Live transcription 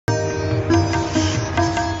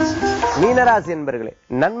மீனராசி என்பர்களே,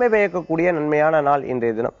 நன்மை பயக்கக்கூடிய நன்மையான நாள்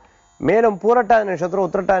இன்றைய தினம். மேலும் பூரட்டாதி நட்சத்திரம்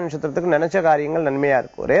உத்திரட்டாதி நட்சத்திரத்துக்கு நினைச்ச காரியங்கள் நன்மையா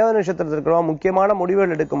இருக்கும். ரேவதி நட்சத்திரத்திற்கு முக்கியமான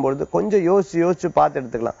முடிவுகள் எடுக்கும் பொழுது கொஞ்சம் யோசிச்சு பார்த்து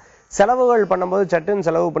எடுத்துக்கலாம். செலவுகள் பண்ணும்போது சட்டுன்னு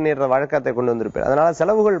செலவு பண்ணிடுற வழக்கத்தை கொண்டு வந்திருப்பேன். அதனால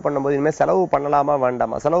செலவுகள் பண்ணும்போது இனிமேல் செலவு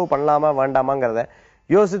பண்ணலாமா வேண்டாமாங்கிறத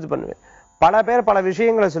யோசித்து பண்ணுவேன். பல பேர் பல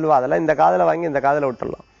விஷயங்களை சொல்லுவா, அதெல்லாம் இந்த காதல வாங்கி இந்த காதல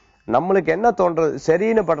விட்டுடலாம். நம்மளுக்கு என்ன தோன்றது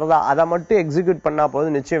சரின்னு பண்றதா அதை மட்டும் எக்ஸிக்யூட் பண்ணா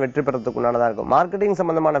போதும், நிச்சயம் வெற்றி பெறத்துக்கு உண்டானதா இருக்கும். மார்க்கெட்டிங்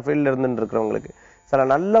சம்பந்தமான ஃபீல்ட்ல இருந்து இருக்கிறவங்களுக்கு சில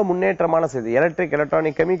நல்ல முன்னேற்றமான செய்தி. எலக்ட்ரிக்,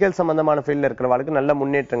 எலக்ட்ரானிக், கெமிக்கல் சம்பந்தமான ஃபீல்ட்ல இருக்கிறவங்களுக்கு நல்ல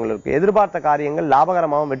முன்னேற்றங்கள் இருக்கு. எதிர்பார்த்த காரியங்கள்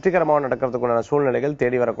லாபகரமாகவும் வெற்றிகரமாகவும் நடக்கிறதுக்குண்டான சூழ்நிலைகள்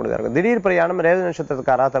தேடி வரக்கூடியதாக இருக்கும். திடீர் பிரயாணம் ரேவதி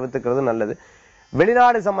நட்சத்திரக்காரா தவிர்த்துக்கிறது நல்லது.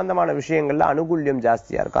 வெளிநாடு சம்பந்தமான விஷயங்கள்ல அனுகூல்யம்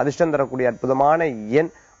ஜாஸ்தியா இருக்கும். அதிர்ஷ்டம் தரக்கூடிய அற்புதமான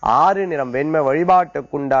எண் 6. நிறம் வெண்மை.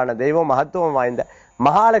 வழிபாட்டுக்குண்டான தெய்வம் மகத்துவம் வாய்ந்த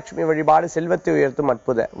மகாலட்சுமி வழிபாடு செல்வத்தை உயர்த்தும்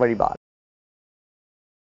அற்புத வழிபாடு.